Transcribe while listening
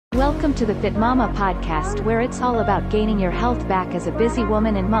Welcome to the Fit Mama podcast, where it's all about gaining your health back as a busy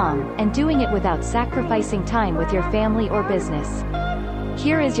woman and mom, and doing it without sacrificing time with your family or business.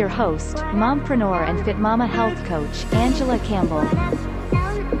 Here is your host, mompreneur and Fit Mama health coach, Angela Campbell.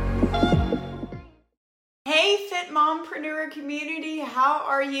 Hey Fit Mompreneur community, how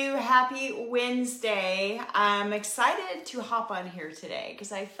are you? Happy Wednesday. I'm excited to hop on here today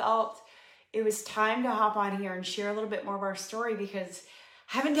because I felt it was time to hop on here and share a little bit more of our story because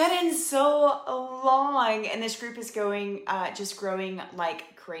I haven't done it in so long, and this group is just growing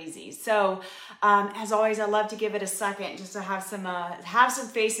like crazy. So, as always, I love to give it a second just to have some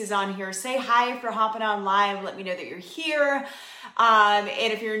faces on here. Say hi if you're hopping on live. Let me know that you're here. And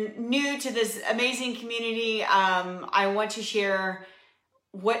if you're new to this amazing community, I want to share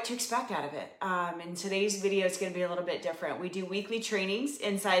what to expect out of it. And today's video is going to be a little bit different. We do weekly trainings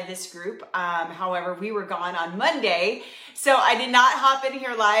inside this group. However, we were gone on Monday, so I did not hop in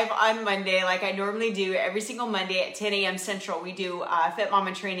here live on Monday like I normally do every single Monday at 10 a.m. Central. We do Fit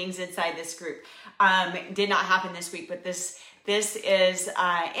Mama trainings inside this group. Did not happen this week, but this is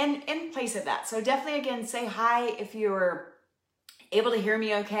in place of that. So definitely, again, say hi if you're able to hear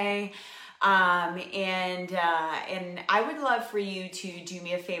me okay. And I would love for you to do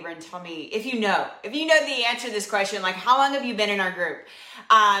me a favor and tell me if you know the answer to this question, like how long have you been in our group?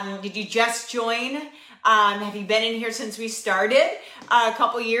 Did you just join? Have you been in here since we started a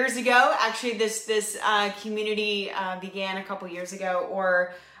couple years ago? Actually, this community began a couple years ago,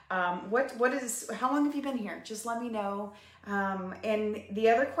 or how long have you been here? Just let me know. And the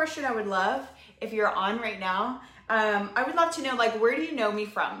other question I would love, if you're on right now, I would love to know, like, where do you know me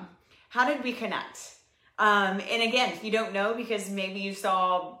from? How did we connect? And again, if you don't know, because maybe you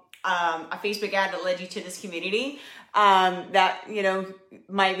saw a Facebook ad that led you to this community, that,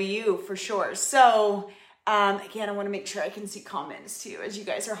 might be you for sure. So again, I want to make sure I can see comments too as you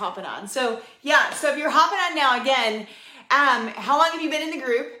guys are hopping on. So yeah, so if you're hopping on now, again, how long have you been in the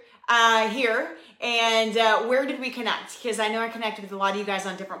group here? And where did we connect? Because I know I connected with a lot of you guys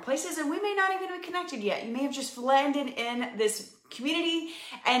on different places, and we may not even be connected yet. You may have just landed in this community.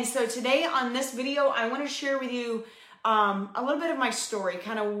 And so today on this video, I want to share with you a little bit of my story,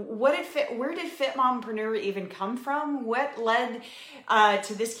 kind of where did Fit Mompreneur even come from? What led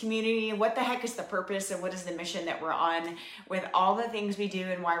to this community? What the heck is the purpose and what is the mission that we're on with all the things we do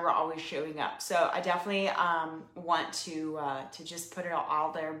and why we're always showing up? So I definitely want to just put it all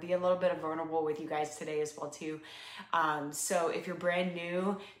out there, be a little bit vulnerable with you guys today as well too. So if you're brand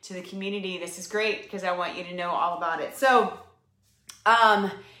new to the community, this is great because I want you to know all about it. So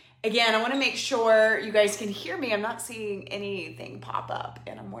again, I want to make sure you guys can hear me. I'm not seeing anything pop up,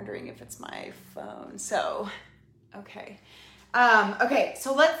 and I'm wondering if it's my phone. So, okay.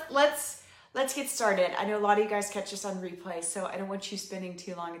 So let's get started. I know a lot of you guys catch this on replay, so I don't want you spending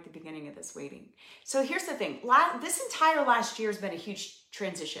too long at the beginning of this waiting. So here's the thing. This entire last year has been a huge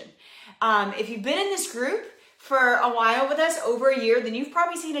transition. If you've been in this group for a while with us, over a year, then you've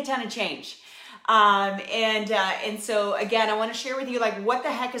probably seen a ton of change. And so again, I want to share with you, like, what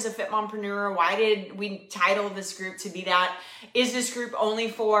the heck is a Fit Mompreneur? Why did we title this group to be that? Is this group only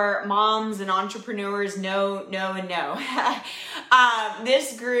for moms and entrepreneurs? No, and no.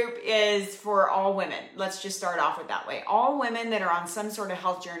 This group is for all women. Let's just start off with that way. All women that are on some sort of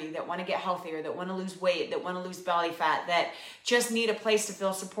health journey, that want to get healthier, that want to lose weight, that want to lose belly fat, that just need a place to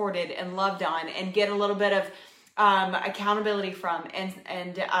feel supported and loved on and get a little bit of accountability from,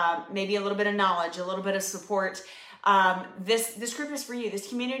 and maybe a little bit of knowledge, a little bit of support. This group is for you. This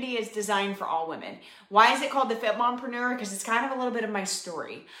community is designed for all women. Why is it called the Fit Mompreneur? Because it's kind of a little bit of my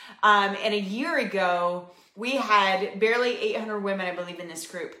story. And a year ago, we had barely 800 women, I believe, in this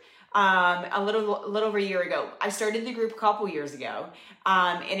group. A little over a year ago. I started the group a couple years ago,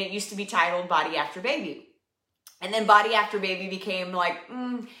 and it used to be titled Body After Baby. And then Body After Baby became like,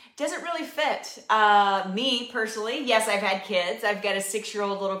 doesn't really fit me personally. Yes, I've had kids. I've got a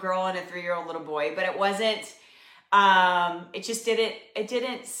 6-year-old little girl and a 3-year-old little boy, but it wasn't, it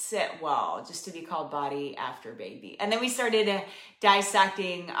didn't sit well just to be called Body After Baby. And then we started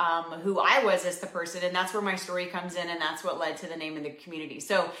dissecting who I was as the person, and that's where my story comes in, and that's what led to the name of the community.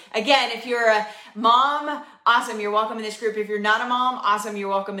 So again, if you're a mom, awesome, you're welcome in this group. If you're not a mom, awesome, you're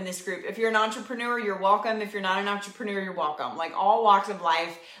welcome in this group. If you're an entrepreneur, you're welcome. If you're not an entrepreneur, you're welcome. Like, all walks of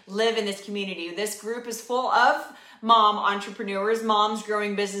life live in this community. This group is full of mom entrepreneurs, moms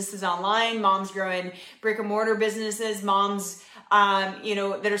growing businesses online, moms growing brick and mortar businesses, moms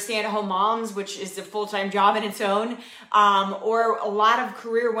that are stay-at-home moms, which is a full-time job in its own, or a lot of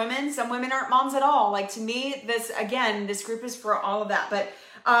career women. Some women aren't moms at all. Like, to me, this group is for all of that. But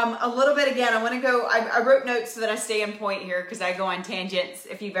A little bit again, I want to go, I wrote notes so that I stay in point here because I go on tangents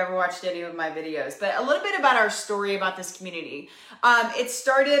if you've ever watched any of my videos, but a little bit about our story about this community. It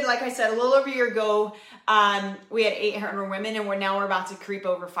started, like I said, a little over a year ago. We had 800 women and we're about to creep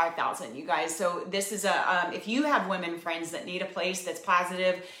over 5,000, you guys. So this is if you have women friends that need a place that's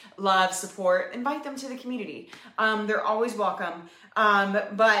positive, love, support, invite them to the community. They're always welcome.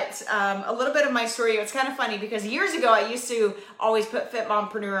 But a little bit of my story, it's kind of funny because years ago I used to always put Fit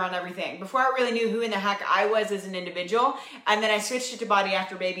Mompreneur on everything before I really knew who in the heck I was as an individual. And then I switched it to Body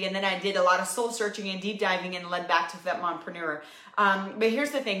After Baby, and then I did a lot of soul searching and deep diving and led back to Fit Mompreneur. But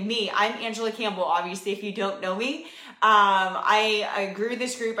here's the thing, I'm Angela Campbell, obviously, if you don't know me. I grew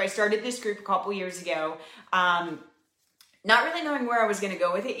this group. I started this group a couple years ago. Not really knowing where I was going to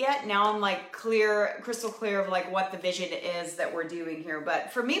go with it yet. Now I'm like crystal clear of like what the vision is that we're doing here.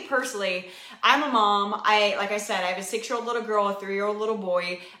 But for me personally, I'm a mom. Like I said, I have a 6-year-old little girl, a 3-year-old little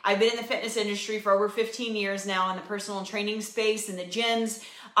boy. I've been in the fitness industry for over 15 years now in the personal training space, in the gyms,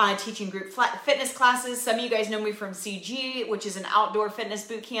 teaching group fitness classes. Some of you guys know me from CG, which is an outdoor fitness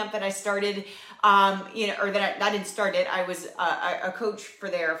boot camp that I started, I didn't start it. I was a coach for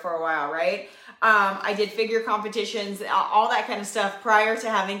a while, right? I did figure competitions, all that kind of stuff prior to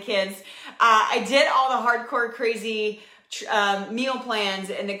having kids. I did all the hardcore crazy meal plans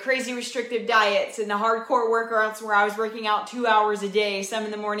and the crazy restrictive diets and the hardcore workouts where I was working out 2 hours a day, some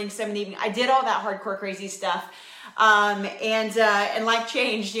in the morning, some in the evening. I did all that hardcore crazy stuff. And life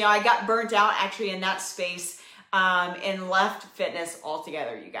changed. I got burnt out actually in that space. And left fitness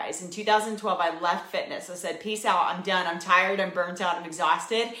altogether, you guys. In 2012, I left fitness. I said, peace out. I'm done. I'm tired. I'm burnt out. I'm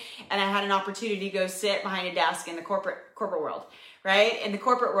exhausted. And I had an opportunity to go sit behind a desk in the corporate world, right? In the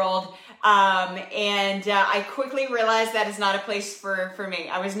corporate world. I quickly realized that is not a place for me.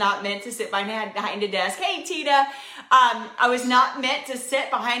 I was not meant to sit behind a desk. Hey, Tita. I was not meant to sit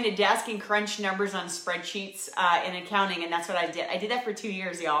behind a desk and crunch numbers on spreadsheets, in accounting. And that's what I did. I did that for 2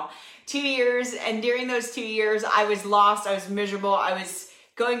 years, y'all. 2 years, and during those 2 years, I was lost, I was miserable, I was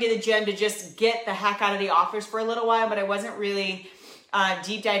going to the gym to just get the heck out of the office for a little while, but I wasn't really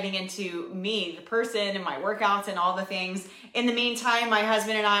deep diving into me, the person, and my workouts and all the things. In the meantime, my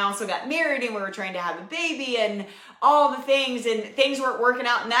husband and I also got married, and we were trying to have a baby, and all the things, and things weren't working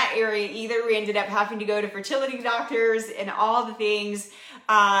out in that area either. We ended up having to go to fertility doctors and all the things,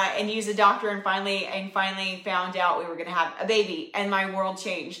 and use a doctor, and finally found out we were going to have a baby, and my world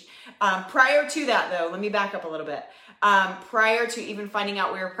changed. Prior to that, though, let me back up a little bit. Prior to even finding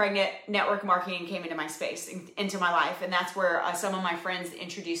out we were pregnant, network marketing came into my space, into my life. And that's where some of my friends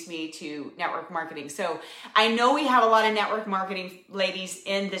introduced me to network marketing. So I know we have a lot of network marketing ladies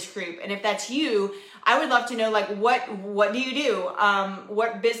in this group. And if that's you, I would love to know, like, what do you do?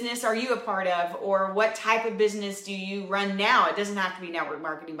 What business are you a part of? Or what type of business do you run now? It doesn't have to be network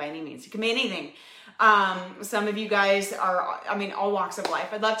marketing by any means. It can be anything. Some of you guys are, all walks of life.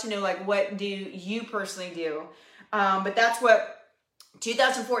 I'd love to know, like, what do you personally do? But that's what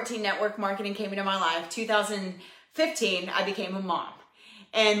 2014 network marketing came into my life. 2015, I became a mom.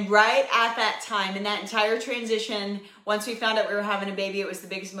 And right at that time, in that entire transition, once we found out we were having a baby, it was the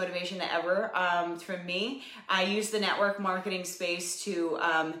biggest motivation ever for me. I used the network marketing space to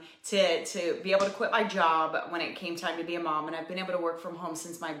be able to quit my job when it came time to be a mom, and I've been able to work from home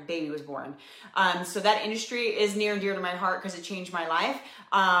since my baby was born. So that industry is near and dear to my heart because it changed my life.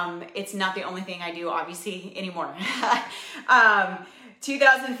 It's not the only thing I do, obviously, anymore.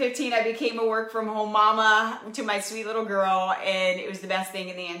 2015, I became a work from home mama to my sweet little girl, and it was the best thing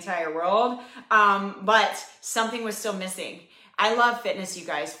in the entire world. But something was still missing. I love fitness, you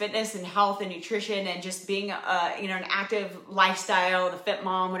guys, fitness and health and nutrition and just being, an active lifestyle, the fit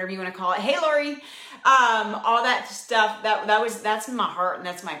mom, whatever you want to call it. Hey, Lori, all that stuff, that's in my heart and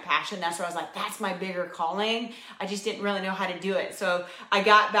that's my passion. That's where I was like, that's my bigger calling. I just didn't really know how to do it. So I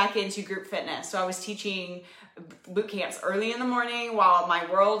got back into group fitness. So I was teaching boot camps early in the morning while my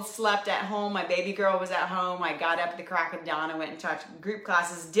world slept at home. My baby girl was at home. I got up at the crack of dawn. I went and taught group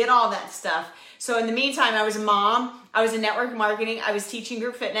classes, did all that stuff. So in the meantime, I was a mom. I was in network marketing. I was teaching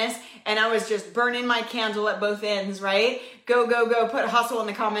group fitness, and I was just burning my candle at both ends, right? Go, go, go. Put hustle in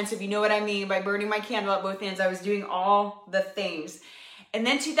the comments if you know what I mean by burning my candle at both ends. I was doing all the things. And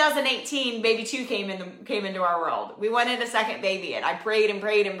then 2018, baby 2 came into our world. We wanted a second baby, and I prayed and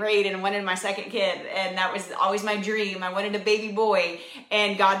prayed and prayed and wanted my second kid, and that was always my dream. I wanted a baby boy,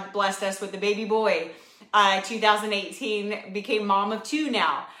 and God blessed us with the baby boy. 2018 became mom of 2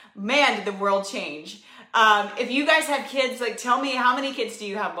 now. Man, did the world change. If you guys have kids, like tell me how many kids do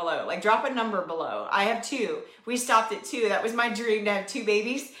you have below? Like drop a number below. I have 2. We stopped at 2. That was my dream, to have 2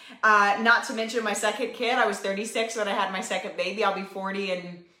 babies. Not to mention my second kid. I was 36 when I had my second baby. I'll be 40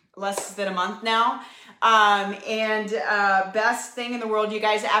 in less than a month now. Best thing in the world, you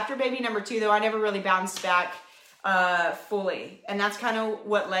guys. After baby number 2, though, I never really bounced back fully. And that's kind of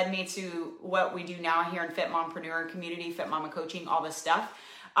what led me to what we do now here in Fit Mompreneur community, Fit Mama coaching, all this stuff.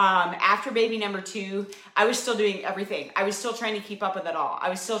 After baby number 2, I was still doing everything. I was still trying to keep up with it all. I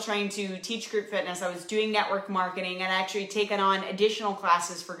was still trying to teach group fitness. I was doing network marketing and actually taken on additional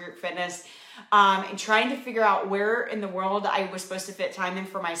classes for group fitness, and trying to figure out where in the world I was supposed to fit time in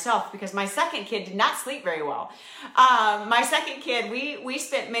for myself, because my second kid did not sleep very well. My second kid, we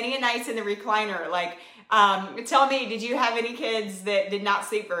spent many nights in the recliner. Like, tell me, did you have any kids that did not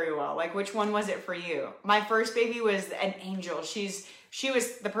sleep very well? Like, which one was it for you? My first baby was an angel. She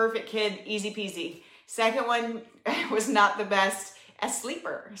was the perfect kid, easy peasy. Second one was not the best, a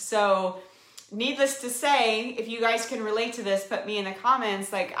sleeper. So needless to say, if you guys can relate to this, put me in the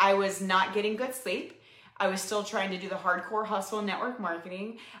comments. Like, I was not getting good sleep. I was still trying to do the hardcore hustle network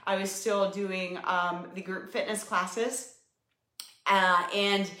marketing. I was still doing the group fitness classes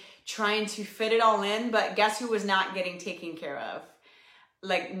and trying to fit it all in. But guess who was not getting taken care of?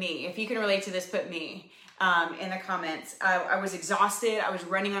 Like me. If you can relate to this, put me in the comments. I was exhausted. I was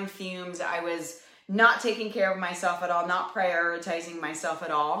running on fumes. I was not taking care of myself at all, not prioritizing myself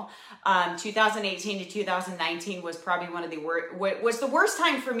at all. 2018 to 2019 was probably one of the worst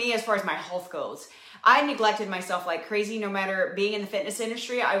time for me as far as my health goes. I neglected myself like crazy. No matter being in the fitness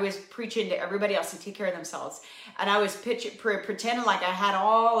industry, I was preaching to everybody else to take care of themselves. And I was pretending like I had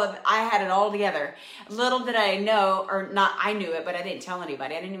it all together. Little did I know, or not, I knew it, but I didn't tell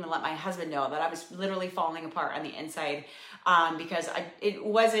anybody. I didn't even let my husband know that I was literally falling apart on the inside, because it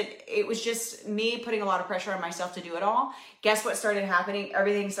was just me putting a lot of pressure on myself to do it all. Guess what started happening?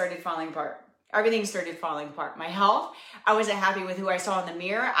 Everything started falling apart. Everything started falling apart. My health, I wasn't happy with who I saw in the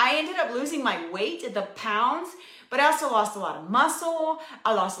mirror. I ended up losing my weight, the pounds, but I also lost a lot of muscle.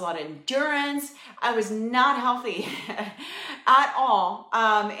 I lost a lot of endurance. I was not healthy at all.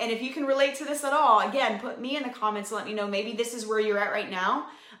 And if you can relate to this at all, again, put me in the comments and let me know. Maybe this is where you're at right now,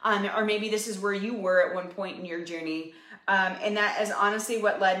 or maybe this is where you were at one point in your journey. And that is honestly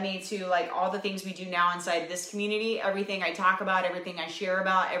what led me to like all the things we do now inside this community, everything I talk about, everything I share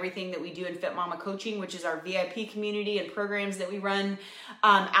about, everything that we do in Fit Mama Coaching, which is our VIP community and programs that we run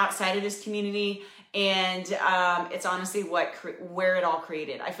outside of this community. And it's honestly where it all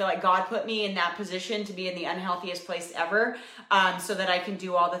created. I feel like God put me in that position to be in the unhealthiest place ever, so that I can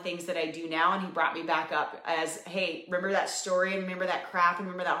do all the things that I do now. And he brought me back up as, hey, remember that story and remember that crap and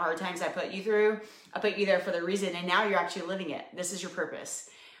remember that hard times I put you through? I put you there for the reason, and now you're actually living it. This is your purpose.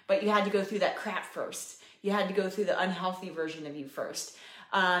 But you had to go through that crap first. You had to go through the unhealthy version of you first.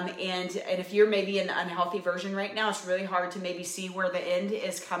 And if you're maybe in the unhealthy version right now, it's really hard to maybe see where the end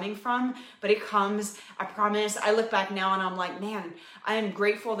is coming from, but it comes, I promise. I look back now and I'm like, man, I am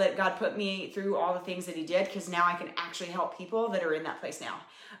grateful that God put me through all the things that he did, because now I can actually help people that are in that place now.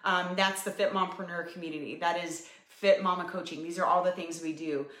 That's the Fit Mompreneur community. That is Fit Mama Coaching. These are all the things we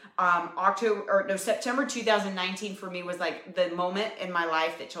do. September 2019 for me was like the moment in my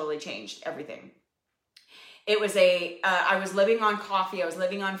life that totally changed everything. It was I was living on coffee. I was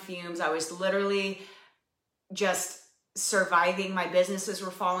living on fumes. I was literally just surviving. My businesses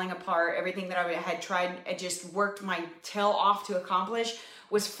were falling apart. Everything that I had tried, I just worked my tail off to accomplish,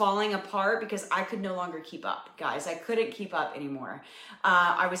 was falling apart because I could no longer keep up, guys. I couldn't keep up anymore.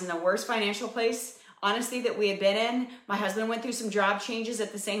 I was in the worst financial place, honestly, that we had been in. My husband went through some job changes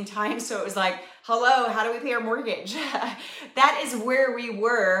at the same time. So it was like, hello, how do we pay our mortgage? That is where we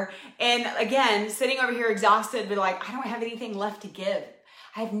were. And again, sitting over here exhausted, but like, I don't have anything left to give.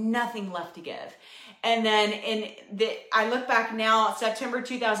 I have nothing left to give. And then I look back now, September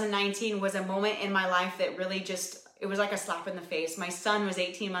 2019 was a moment in my life that really it was like a slap in the face. My son was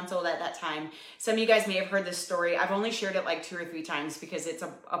 18 months old at that time. Some of you guys may have heard this story. I've only shared it like 2 or 3 times because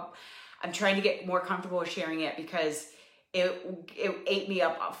I'm trying to get more comfortable with sharing it because it ate me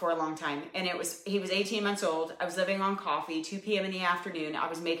up for a long time. And he was 18 months old. I was living on coffee, 2 p.m. in the afternoon. I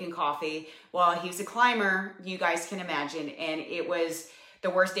was making coffee. Well, he was a climber, you guys can imagine. And it was the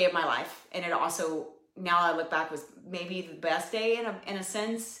worst day of my life. And it also, now I look back, was maybe the best day in a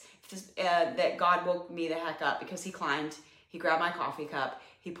sense, that God woke me the heck up, because he climbed, he grabbed my coffee cup,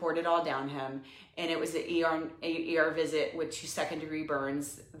 he poured it all down him. And it was the ER visit with 2 second-degree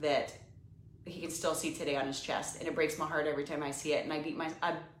burns that he can still see today on his chest, and it breaks my heart every time I see it. And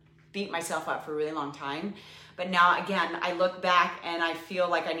I beat myself up for a really long time. But now, again, I look back and I feel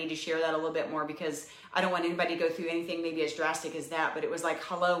like I need to share that a little bit more, because I don't want anybody to go through anything maybe as drastic as that. But it was like,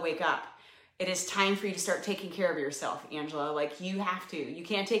 hello, wake up. It is time for you to start taking care of yourself, Angela. Like, you have to. You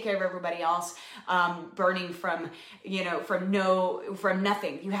can't take care of everybody else, burning from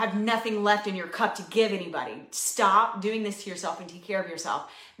nothing. You have nothing left in your cup to give anybody. Stop doing this to yourself and take care of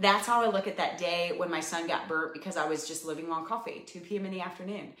yourself. That's how I look at that day when my son got burnt because I was just living on coffee, 2 p.m. in the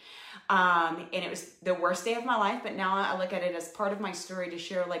afternoon. And it was the worst day of my life, but now I look at it as part of my story to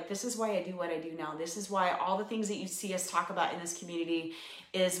share, like, this is why I do what I do now. This is why all the things that you see us talk about in this community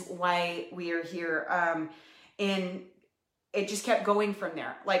is why we are here. And it just kept going from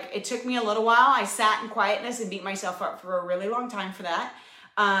there. Like, it took me a little while. I sat in quietness and beat myself up for a really long time for that.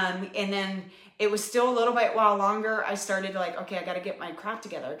 And then it was still a little bit while longer. I started like, okay, I got to get my crap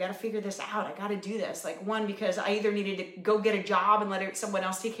together. I got to figure this out. I got to do this. Like, one, because I either needed to go get a job and let someone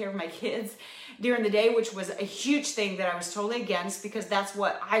else take care of my kids during the day, which was a huge thing that I was totally against, because that's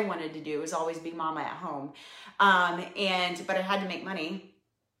what I wanted to do, is always be mama at home. But I had to make money.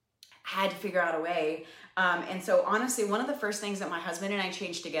 I had to figure out a way. And so honestly, one of the first things that my husband and I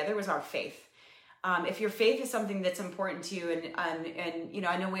changed together was our faith. If your faith is something that's important to you, and you know,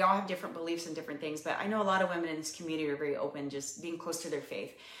 I know we all have different beliefs and different things, but I know a lot of women in this community are very open, just being close to their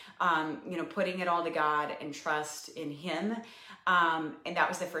faith, putting it all to God and trust in Him. And that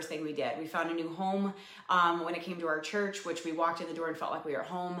was the first thing we did. We found a new home when it came to our church, which we walked in the door and felt like we were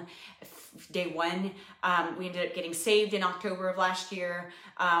home. Day one, we ended up getting saved in October of last year.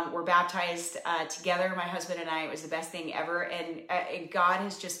 We're baptized together, my husband and I. It was the best thing ever. And God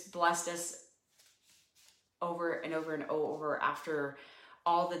has just blessed us over and over and over after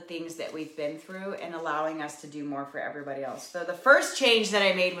all the things that we've been through, and allowing us to do more for everybody else. So the first change that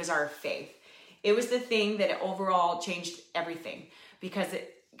I made was our faith. It was the thing that overall changed everything, because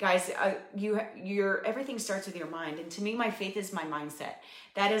guys, everything starts with your mind. And to me, my faith is my mindset.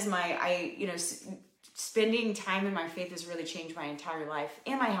 That is spending time in my faith has really changed my entire life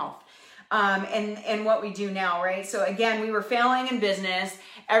and my health. And what we do now, right? So again, we were failing in business.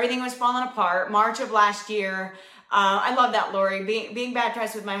 Everything was falling apart. March of last year. I love that, Lori. Being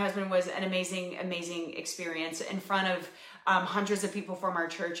baptized with my husband was an amazing, amazing experience in front of hundreds of people from our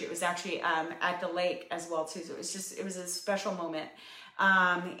church. It was actually at the lake as well too. So it was a special moment.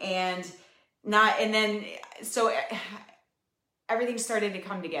 So everything started to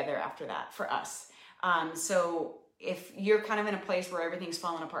come together after that for us. So if you're kind of in a place where everything's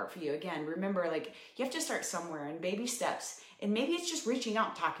falling apart for you, again, remember, like, you have to start somewhere, in baby steps. And maybe it's just reaching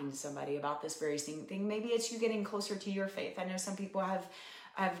out, talking to somebody about this very same thing. Maybe it's you getting closer to your faith. I know some people have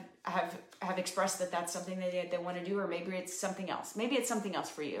expressed that that's something that they want to do, or maybe it's something else. Maybe it's something else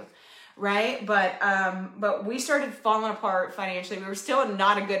for you, right? But we started falling apart financially. We were still in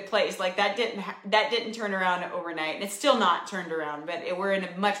not a good place. Like, that didn't turn around overnight, and it's still not turned around. But we're in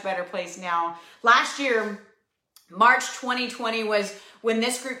a much better place now. Last year, March 2020 was when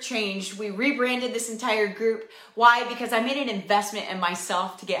this group changed. We rebranded this entire group. Why? Because I made an investment in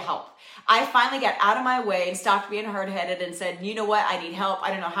myself to get help. I finally got out of my way and stopped being hard-headed and said, you know what? I need help.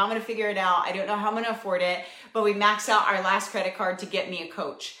 I don't know how I'm going to figure it out. I don't know how I'm going to afford it. But we maxed out our last credit card to get me a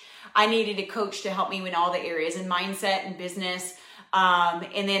coach. I needed a coach to help me in all the areas, in mindset and business.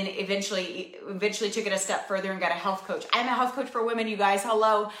 And then eventually took it a step further and got a health coach. I'm a health coach for women, you guys.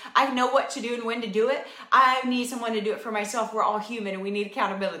 Hello. I know what to do and when to do it. I need someone to do it for myself. We're all human and we need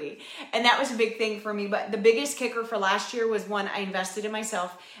accountability. And that was a big thing for me. But the biggest kicker for last year was when I invested in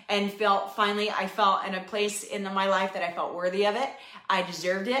myself and I felt in a place in my life that I felt worthy of it. I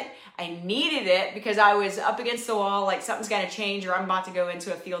deserved it. I needed it because I was up against the wall, like something's got to change, or I'm about to go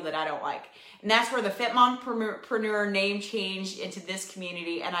into a field that I don't like. And that's where the Fit Mompreneur name changed into this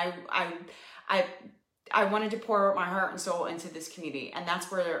community. And I wanted to pour my heart and soul into this community. And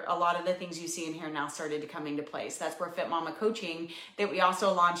that's where a lot of the things you see in here now started to come into place. That's where Fit Mama Coaching, that we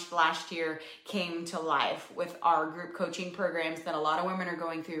also launched last year, came to life with our group coaching programs that a lot of women are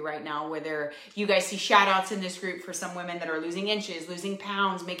going through right now, where you guys see shout outs in this group for some women that are losing inches, losing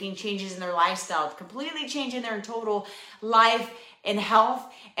pounds, making changes in their lifestyle, completely changing their total life and health.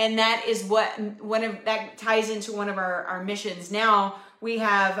 And that is that ties into one of our missions. Now we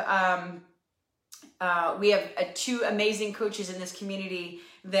have two amazing coaches in this community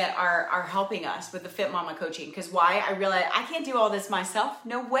that are helping us with the Fit Mama coaching. Because why? I realized I can't do all this myself.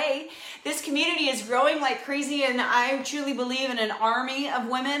 No way. This community is growing like crazy, and I truly believe in an army of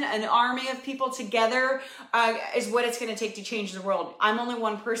women, an army of people together is what it's going to take to change the world. I'm only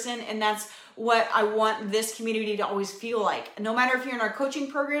one person, and that's what I want this community to always feel like. No matter if you're in our coaching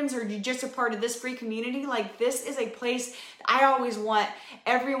programs or you're just a part of this free community, like this is a place I always want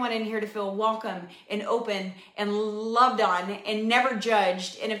everyone in here to feel welcome and open and loved on and never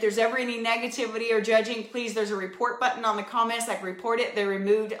judged. And if there's ever any negativity or judging, please, there's a report button on the comments. I can report it. They're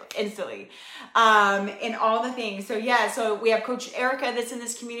removed instantly. And all the things. So yeah, so we have Coach Erica that's in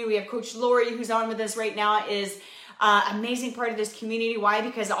this community. We have Coach Lori who's on with us right now, is amazing part of this community. Why?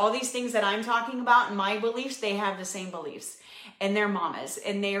 Because all these things that I'm talking about and my beliefs, they have the same beliefs. And they're mamas,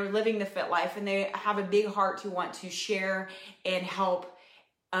 and they are living the fit life, and they have a big heart to want to share and help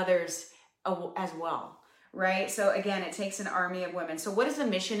others as well, right? So again, it takes an army of women. So what is the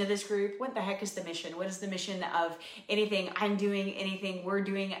mission of this group? What the heck is the mission? What is the mission of anything I'm doing, anything we're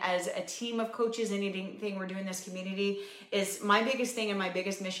doing as a team of coaches, anything we're doing in this community? Is my biggest thing and my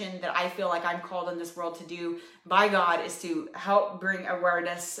biggest mission that I feel like I'm called in this world to do by God is to help bring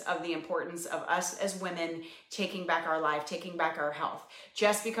awareness of the importance of us as women taking back our life, taking back our health.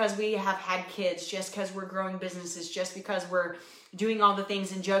 Just because we have had kids, just because we're growing businesses, just because we're doing all the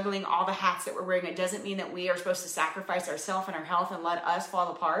things and juggling all the hats that we're wearing, it doesn't mean that we are supposed to sacrifice ourselves and our health and let us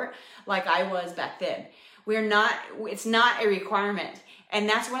fall apart like I was back then. We're not, it's not a requirement. And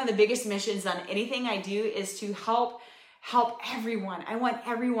that's one of the biggest missions on anything I do, is to help everyone. I want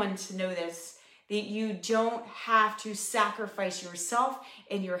everyone to know this, that you don't have to sacrifice yourself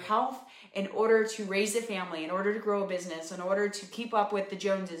and your health in order to raise a family, in order to grow a business, in order to keep up with the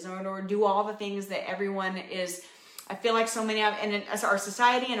Joneses, in order to do all the things that everyone is. I feel like so many of, and as our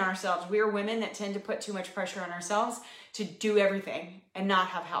society and ourselves, we are women that tend to put too much pressure on ourselves to do everything and not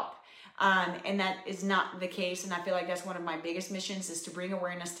have help. And that is not the case. And I feel like that's one of my biggest missions, is to bring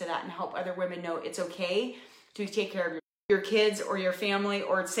awareness to that and help other women know it's okay to take care of your kids or your family,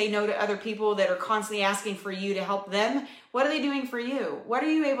 or say no to other people that are constantly asking for you to help them. What are they doing for you? What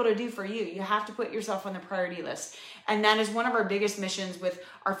are you able to do for you? You have to put yourself on the priority list. And that is one of our biggest missions with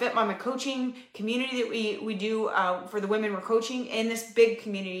our Fit Mama coaching community that we do for the women we're coaching in this big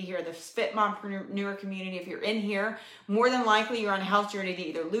community here, the Fit Mompreneur community. If you're in here, more than likely you're on a health journey to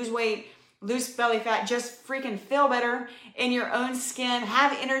either lose weight, lose belly fat, just freaking feel better in your own skin,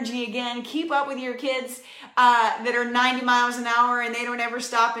 have energy again, keep up with your kids that are 90 miles an hour and they don't ever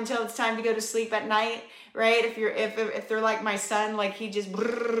stop until it's time to go to sleep at night, right? If they're like my son, like he just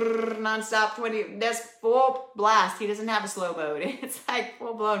nonstop 20, that's full blast. He doesn't have a slow mode. It's like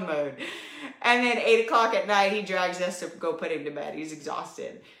full blown mode. And then 8 o'clock at night, he drags us to go put him to bed. He's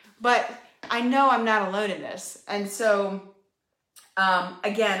exhausted. But I know I'm not alone in this. And so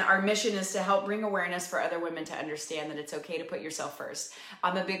again, our mission is to help bring awareness for other women to understand that it's okay to put yourself first.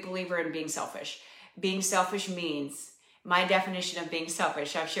 I'm a big believer in being selfish. Being selfish means, my definition of being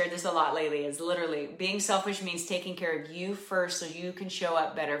selfish, I've shared this a lot lately, is literally being selfish means taking care of you first so you can show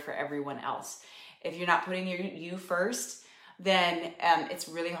up better for everyone else. If you're not putting you first, then it's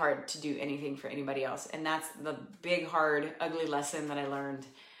really hard to do anything for anybody else. And that's the big, hard, ugly lesson that I learned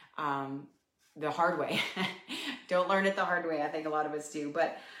the hard way. Don't learn it the hard way. I think a lot of us do,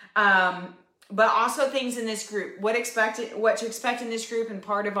 but also things in this group, what to expect in this group. And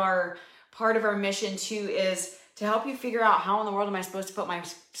part of our mission too is to help you figure out, how in the world am I supposed to put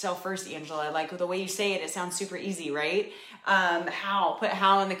myself first, Angela? Like the way you say it, it sounds super easy, right? How? Put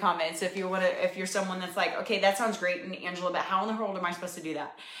how in the comments if you're someone that's like, okay, that sounds great, and Angela, but how in the world am I supposed to do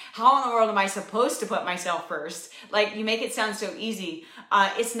that? How in the world am I supposed to put myself first? Like, you make it sound so easy.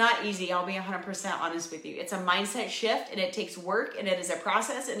 It's not easy. I'll be 100% honest with you. It's a mindset shift, and it takes work, and it is a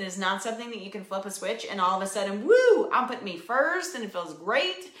process, and it is not something that you can flip a switch and all of a sudden, woo, I'm putting me first, and it feels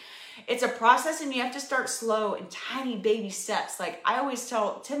great. It's a process, and you have to start slow in tiny baby steps. Like I always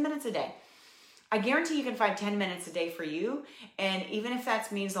tell, 10 minutes a day. I guarantee you can find 10 minutes a day for you. And even if that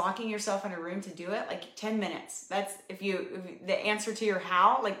means locking yourself in a room to do it, like 10 minutes. That's if the answer to your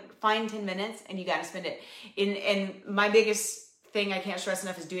how, like find 10 minutes and you got to spend it. And my biggest thing I can't stress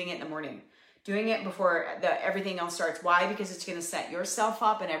enough is doing it in the morning. Doing it before everything else starts. Why? Because it's going to set yourself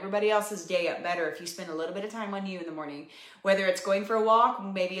up and everybody else's day up better if you spend a little bit of time on you in the morning. Whether it's going for a walk,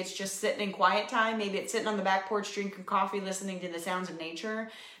 maybe it's just sitting in quiet time, maybe it's sitting on the back porch drinking coffee, listening to the sounds of nature.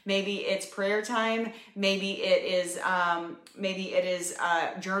 Maybe it's prayer time. Maybe it is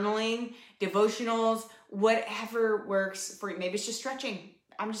journaling, devotionals, whatever works for you. Maybe it's just stretching.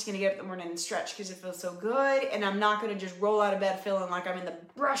 I'm just going to get up in the morning and stretch because it feels so good. And I'm not going to just roll out of bed feeling like I'm in the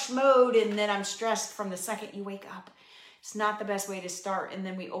rush mode and then I'm stressed from the second you wake up. It's not the best way to start. And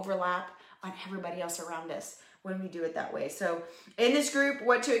then we overlap on everybody else around us when we do it that way. So in this group,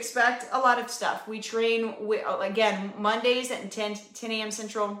 what to expect? A lot of stuff. We train, again, Mondays at 10 a.m.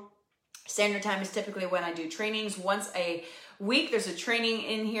 Central Standard Time is typically when I do trainings. Once a week, there's a training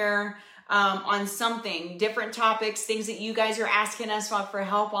in here. on something, different topics, things that you guys are asking us for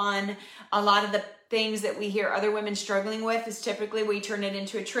help on. A lot of the things that we hear other women struggling with is typically we turn it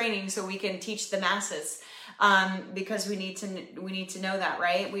into a training so we can teach the masses, because we need to know that,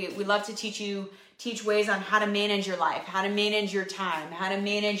 right? We love to teach ways on how to manage your life, how to manage your time, how to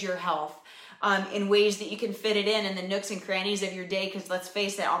manage your health, in ways that you can fit it in the nooks and crannies of your day. Because let's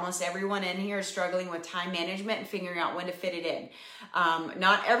face it, almost everyone in here is struggling with time management and figuring out when to fit it in.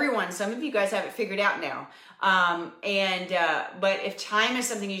 Not everyone. Some of you guys have it figured out now. But if time is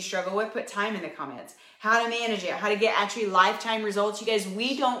something you struggle with, put time in the comments. How to manage it, how to get actually lifetime results. You guys,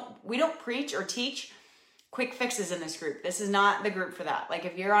 we don't preach or teach quick fixes in this group. This is not the group for that. Like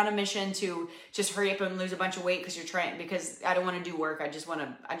if you're on a mission to just hurry up and lose a bunch of weight because I don't want to do work. I just want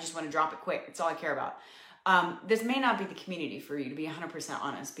to drop it quick. It's all I care about. This may not be the community for you, to be 100%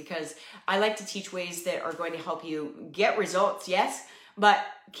 honest, because I like to teach ways that are going to help you get results. Yes, but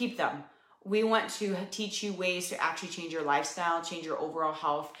keep them. We want to teach you ways to actually change your lifestyle, change your overall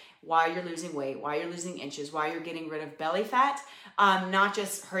health while you're losing weight, while you're losing inches, while you're getting rid of belly fat. Not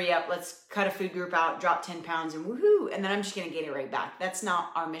just hurry up, let's cut a food group out, drop 10 pounds and woohoo, and then I'm just going to gain it right back. That's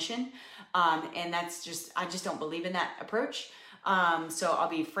not our mission. And I just don't believe in that approach. So I'll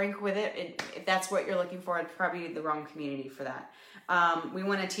be frank with it. If that's what you're looking for, it's probably the wrong community for that. We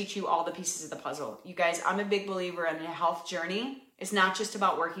want to teach you all the pieces of the puzzle. You guys, I'm a big believer in a health journey. It's not just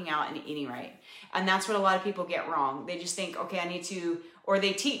about working out and eating right. And that's what a lot of people get wrong. They just think, okay, I need to, or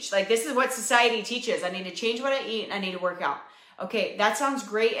they teach, like this is what society teaches. I need to change what I eat and I need to work out. Okay, that sounds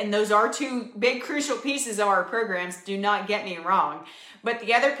great. And those are two big crucial pieces of our programs. Do not get me wrong. But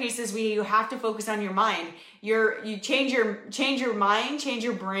the other piece is you have to focus on your mind. You change your mind, change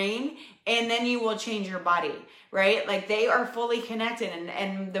your brain, and then you will change your body, right? Like they are fully connected.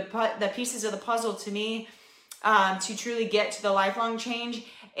 And the pieces of the puzzle to me, to truly get to the lifelong change,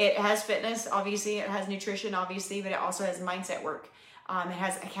 it has fitness, obviously, it has nutrition, obviously, but it also has mindset work. It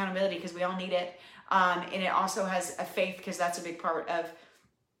has accountability because we all need it. And it also has a faith because that's a big part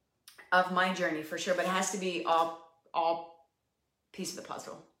of my journey for sure. But it has to be all piece of the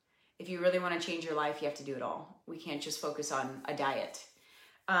puzzle. If you really want to change your life, you have to do it all. We can't just focus on a diet.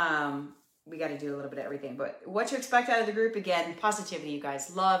 We got to do a little bit of everything. But what to expect out of the group, again, positivity, you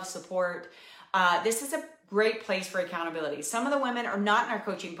guys. Love, support. This is a great place for accountability. Some of the women are not in our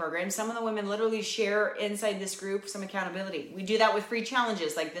coaching program. Some of the women literally share inside this group some accountability. We do that with free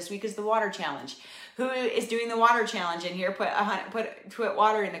challenges. Like this week is the water challenge. Who is doing the water challenge in here? Put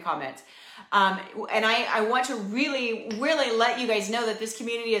water in the comments. And I want to really, really let you guys know that this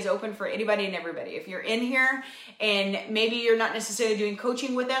community is open for anybody and everybody. If you're in here and maybe you're not necessarily doing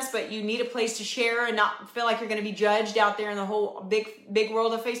coaching with us, but you need a place to share and not feel like you're going to be judged out there in the whole big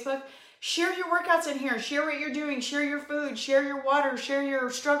world of Facebook, share your workouts in here. Share what you're doing. Share your food. Share your water. Share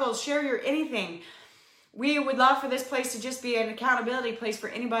your struggles. Share your anything. We would love for this place to just be an accountability place for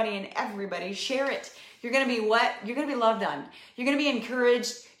anybody and everybody. Share it. You're going to be what? You're going to be loved on. You're going to be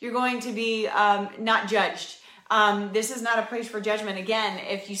encouraged. You're going to be not judged. This is not a place for judgment. Again,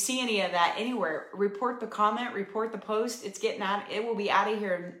 if you see any of that anywhere, report the comment, report the post. It's getting out. It will be out of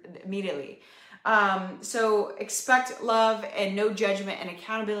here immediately. So expect love and no judgment and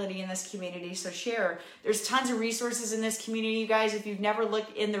accountability in this community. So share. There's tons of resources in this community, you guys. If you've never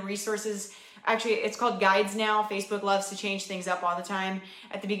looked in the resources, actually, it's called guides now. Facebook loves to change things up all the time.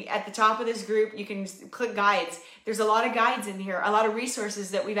 At the top of this group, you can click guides. There's a lot of guides in here, a lot of resources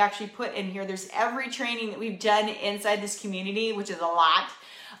that we've actually put in here. There's every training that we've done inside this community, which is a lot.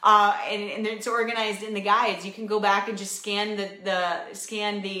 And it's organized in the guides. You can go back and just scan the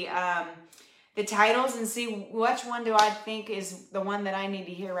titles and see which one do I think is the one that I need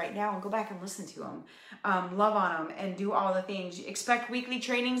to hear right now, and go back and listen to them, love on them, and do all the things. Expect weekly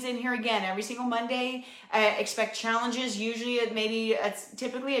trainings in here again every single Monday. Expect challenges. Usually it's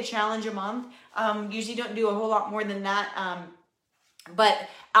typically a challenge a month. Usually don't do a whole lot more than that. But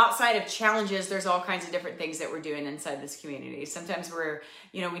outside of challenges, there's all kinds of different things that we're doing inside this community. Sometimes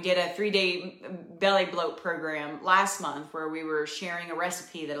we did a 3-day belly bloat program last month where we were sharing a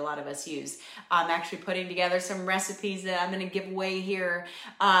recipe that a lot of us use. I'm actually putting together some recipes that I'm going to give away here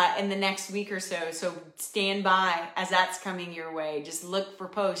in the next week or so. So stand by as that's coming your way. Just look for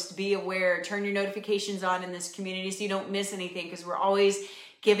posts, be aware, turn your notifications on in this community so you don't miss anything, because we're always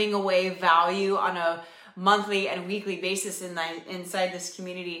giving away value on a monthly and weekly basis inside this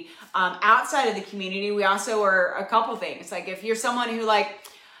community. Outside of the community, we also are a couple things. Like if you're someone who I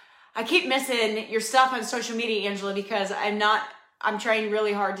keep missing your stuff on social media, Angela, because I'm trying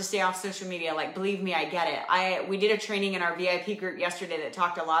really hard to stay off social media. Like, believe me, I get it. We did a training in our VIP group yesterday that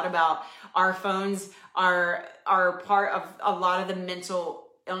talked a lot about our phones are part of a lot of the mental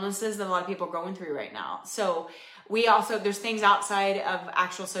illnesses that a lot of people are going through right now. So we also, there's things outside of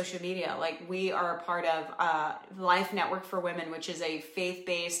actual social media. Like we are a part of Life Network for Women, which is a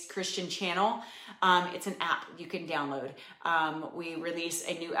faith-based Christian channel. It's an app you can download. We release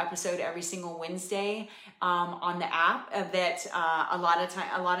a new episode every single Wednesday on the app that a lot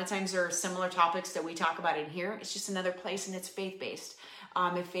of times there are similar topics that we talk about in here. It's just another place, and it's faith-based.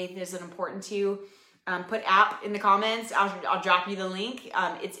 If faith isn't important to you, put app in the comments. I'll drop you the link.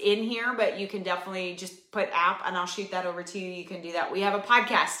 It's in here, but you can definitely just put app and I'll shoot that over to you. You can do that. We have a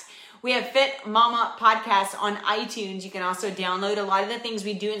podcast. We have Fit Mama Podcast on iTunes. You can also download a lot of the things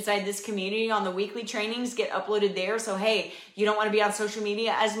we do inside this community on the weekly trainings, get uploaded there. So, hey, you don't want to be on social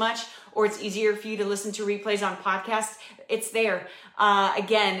media as much, or it's easier for you to listen to replays on podcasts, it's there.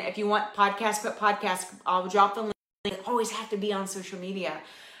 Again, if you want podcasts, put podcasts. I'll drop the link. You always have to be on social media.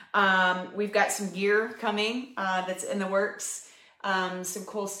 We've got some gear coming that's in the works. Some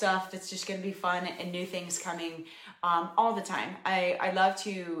cool stuff that's just going to be fun, and new things coming all the time. I love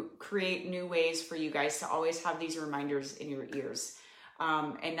to create new ways for you guys to always have these reminders in your ears,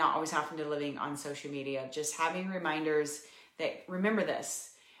 and not always having to living on social media. Just having reminders that, remember this.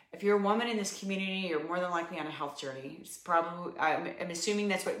 If you're a woman in this community, you're more than likely on a health journey. It's probably, I'm assuming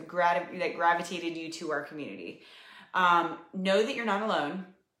that's what gravitated you to our community. Know that you're not alone.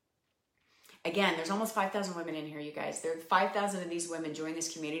 Again, there's almost 5,000 women in here, you guys. There are 5,000 of these women join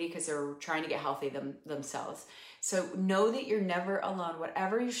this community because they're trying to get healthy themselves. So know that you're never alone.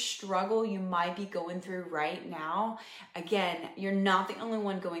 Whatever your struggle you might be going through right now, again, you're not the only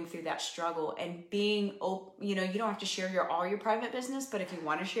one going through that struggle. And being open, you don't have to share all your private business, but if you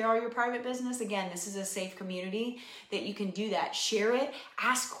want to share all your private business, again, this is a safe community that you can do that. Share it,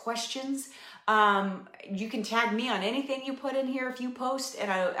 ask questions. You can tag me on anything you put in here if you post,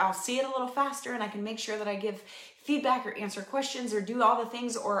 and I'll see it a little faster, and I can make sure that I give feedback or answer questions or do all the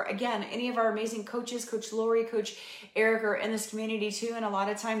things. Or again, any of our amazing coaches, Coach Lori, Coach Eric, are in this community too. And a lot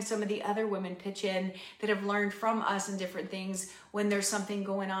of times some of the other women pitch in that have learned from us and different things when there's something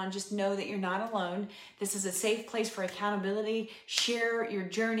going on. Just know that you're not alone. This is a safe place for accountability. Share your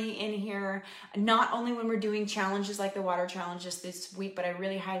journey in here, not only when we're doing challenges like the water challenge just this week, but I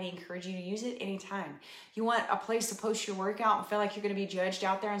really highly encourage you to use it anytime. You want a place to post your workout and feel like you're going to be judged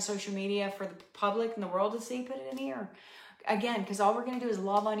out there on social media for the public and the world to see, put it in here. Again, because all we're going to do is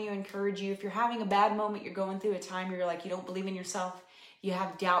love on you, encourage you. If you're having a bad moment, you're going through a time where you're like, you don't believe in yourself, you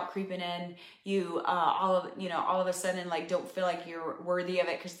have doubt creeping in, you all of a sudden like don't feel like you're worthy of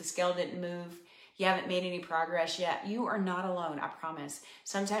it because the scale didn't move, you haven't made any progress yet, you are not alone, I promise.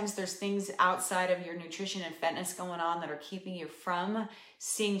 Sometimes there's things outside of your nutrition and fitness going on that are keeping you from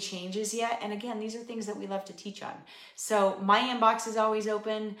seeing changes yet. And again, these are things that we love to teach on. So my inbox is always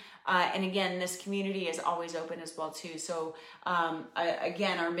open. And again, this community is always open as well too. So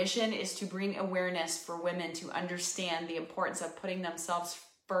again, our mission is to bring awareness for women to understand the importance of putting themselves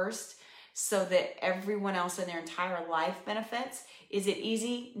first so that everyone else in their entire life benefits. Is it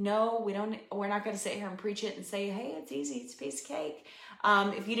easy? No, we're not going to sit here and preach it and say, hey, it's easy, it's a piece of cake.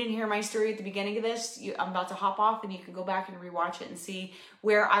 If you didn't hear my story at the beginning of this, I'm about to hop off and you can go back and rewatch it and see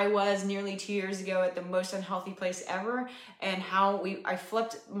where I was nearly 2 years ago at the most unhealthy place ever, and how I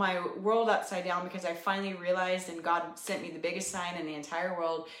flipped my world upside down because I finally realized, and God sent me the biggest sign in the entire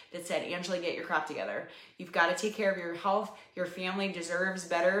world that said, Angela, get your crap together. You've got to take care of your health. Your family deserves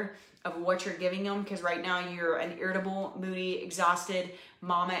better of what you're giving them, because right now you're an irritable, moody, exhausted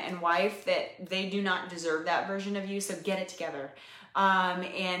mama and wife that they do not deserve that version of you. So get it together.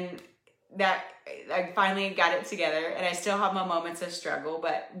 And that I finally got it together, and I still have my moments of struggle,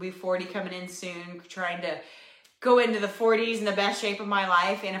 but we 40 coming in soon, trying to go into the 40s in the best shape of my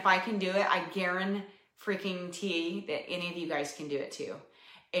life. And if I can do it, I guarantee that any of you guys can do it too.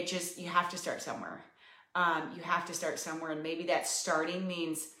 It just, you have to start somewhere. You have to start somewhere. And maybe that starting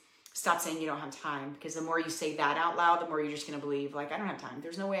means stop saying you don't have time, because the more you say that out loud, the more you're just going to believe, like, I don't have time.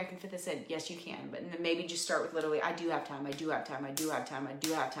 There's no way I can fit this in. Yes, you can. But then maybe just start with literally, I do have time. I do have time. I do have time. I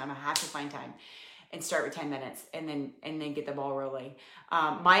do have time. I have to find time. And start with 10 minutes and then get the ball rolling.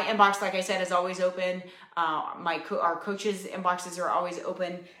 My inbox, like I said, is always open. Our coaches' inboxes are always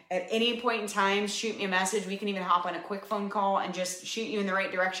open. At any point in time, shoot me a message. We can even hop on a quick phone call and just shoot you in the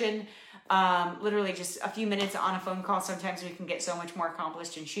right direction. Literally just a few minutes on a phone call. Sometimes we can get so much more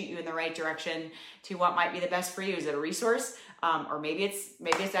accomplished and shoot you in the right direction to what might be the best for you. Is it a resource? Or maybe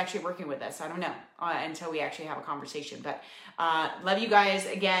it's actually working with us. I don't know until we actually have a conversation. But love you guys.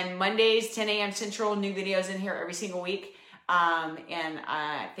 Again, Mondays, 10 a.m. Central, new videos in here every single week.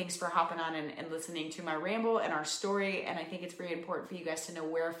 Thanks for hopping on and listening to my ramble and our story. And I think it's very important for you guys to know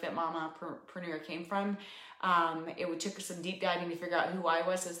where Fit Mamapreneur came from. It took some deep diving to figure out who I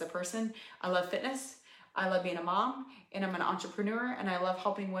was as the person. I love fitness. I love being a mom, and I'm an entrepreneur, and I love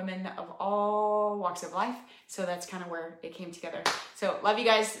helping women of all walks of life. So that's kind of where it came together. So love you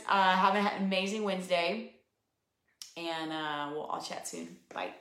guys. Have an amazing Wednesday, and I'll chat soon. Bye.